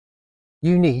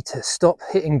You need to stop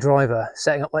hitting driver,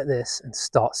 setting up like this, and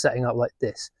start setting up like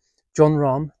this. Jon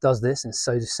Rahm does this, and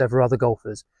so do several other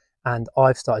golfers. And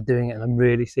I've started doing it, and I'm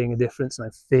really seeing a difference, and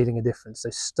I'm feeling a difference.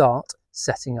 So start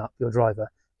setting up your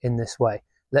driver in this way.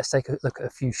 Let's take a look at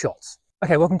a few shots.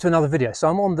 Okay, welcome to another video. So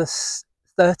I'm on the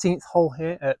 13th hole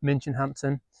here at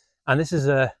Minchinhampton, and this is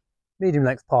a medium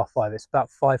length par 5. It's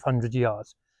about 500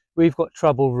 yards. We've got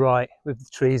trouble right with the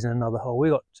trees in another hole.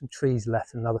 We've got some trees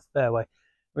left in another fairway.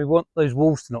 We want those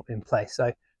walls to not be in place.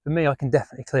 So for me, I can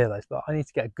definitely clear those, but I need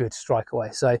to get a good strike away.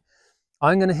 So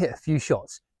I'm going to hit a few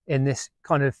shots in this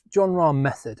kind of Jon Rahm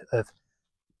method of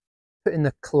putting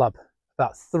the club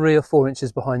about 3 or 4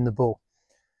 inches behind the ball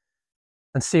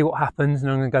and see what happens. And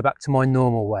I'm going to go back to my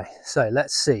normal way. So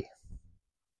let's see.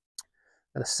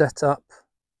 I'm going to set up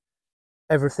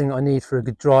everything I need for a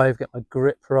good drive, get my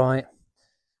grip right,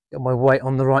 get my weight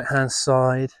on the right hand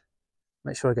side,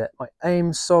 make sure I get my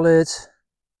aim solid.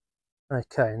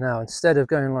 Okay, now instead of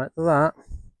going like that,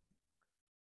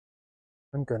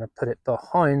 I'm going to put it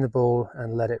behind the ball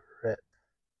and let it rip.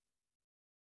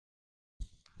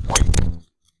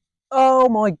 Oh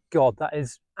my God, that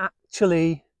is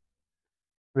actually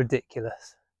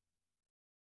ridiculous.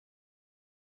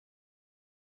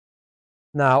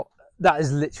 Now, that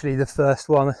is literally the first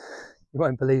one. You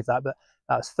won't believe that, but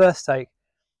that was first take,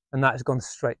 and that has gone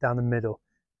straight down the middle,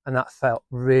 and that felt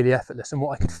really effortless. And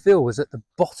what I could feel was at the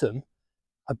bottom,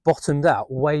 I bottomed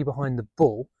out way behind the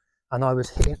ball, and I was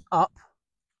hitting up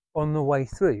on the way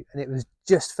through, and it was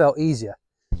just felt easier.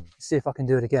 Let's see if I can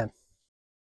do it again.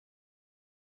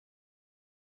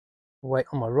 Weight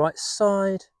on my right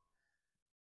side,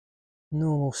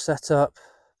 normal setup,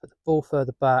 put the ball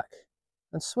further back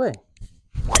and swing.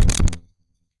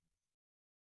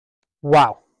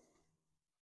 Wow.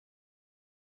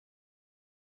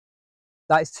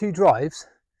 That is 2 drives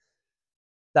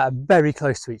that are very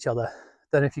close to each other.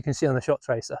 Don't know if you can see on the shot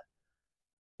tracer,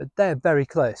 but they're very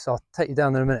close. I'll take you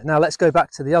down there in a minute. Now let's go back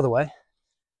to the other way.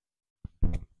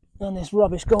 On this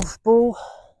rubbish golf ball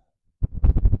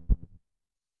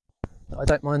that I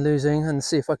don't mind losing, and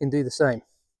see if I can do the same.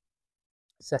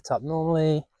 Set up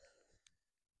normally,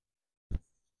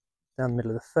 down the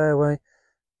middle of the fairway,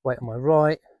 weight on my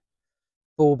right,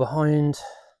 ball behind,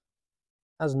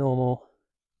 as normal.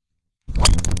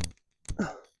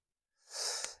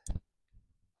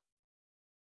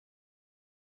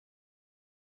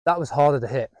 That was harder to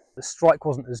hit. The strike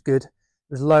wasn't as good. It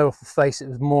was lower off the face, it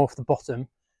was more off the bottom, and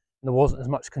there wasn't as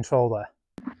much control there.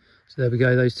 So there we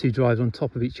go, those 2 drives on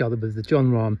top of each other with the Jon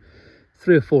Rahm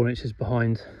 3 or 4 inches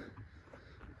behind.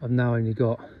 I've now only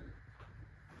got,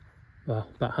 well,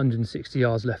 about 160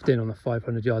 yards left in on a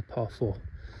 500 yard par 4.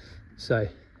 So,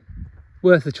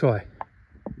 worth a try.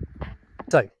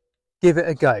 So, give it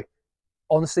a go.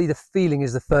 Honestly, the feeling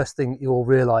is the first thing you'll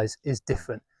realise is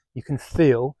different. You can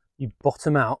feel you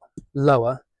bottom out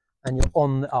lower and you're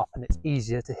on the up, and it's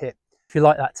easier to hit. If you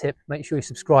like that tip, make sure you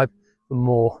subscribe for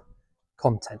more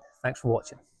content. Thanks for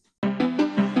watching.